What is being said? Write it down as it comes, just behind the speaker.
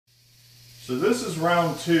So this is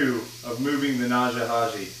round 2 of moving the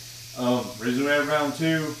Naja-Haji. Reason we have round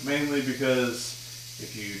 2, mainly because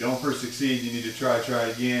if you don't first succeed, you need to try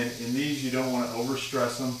again. In these, you don't want to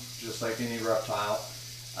overstress them, just like any reptile.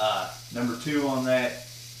 Number 2 on that,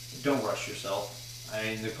 don't rush yourself. I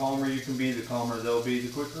mean, the calmer you can be, the calmer they'll be,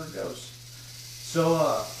 the quicker it goes. So,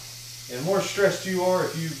 and the more stressed you are,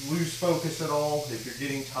 if you lose focus at all, if you're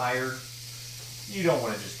getting tired, you don't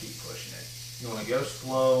want to just keep pushing it. You want to go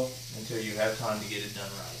slow until you have time to get it done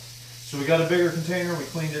right. So we got a bigger container, we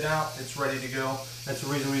cleaned it out, it's ready to go. That's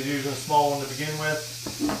the reason we was using a small one to begin with,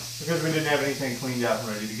 because we didn't have anything cleaned out and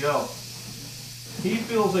ready to go. He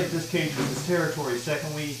feels like this cage is his territory.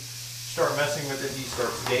 Second we start messing with it, he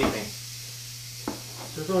starts gaping.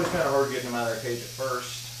 So it's always kind of hard getting him out of their cage at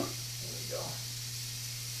first. There we go.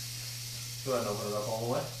 Go ahead and open it up all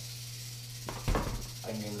the way.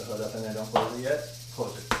 I can get the hood up in there, don't close it yet.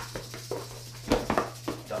 Close it.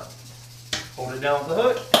 Done. Hold it down with the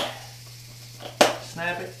hook.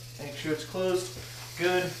 Snap it. Make sure it's closed.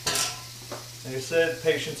 Good. Like I said,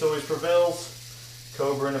 patience always prevails.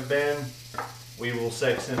 Cobra in a bin. We will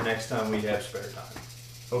sex him next time we have spare time.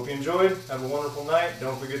 Hope you enjoyed. Have a wonderful night.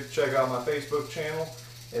 Don't forget to check out my Facebook channel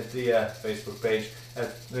at the Facebook page.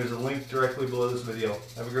 There's a link directly below this video.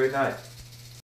 Have a great night.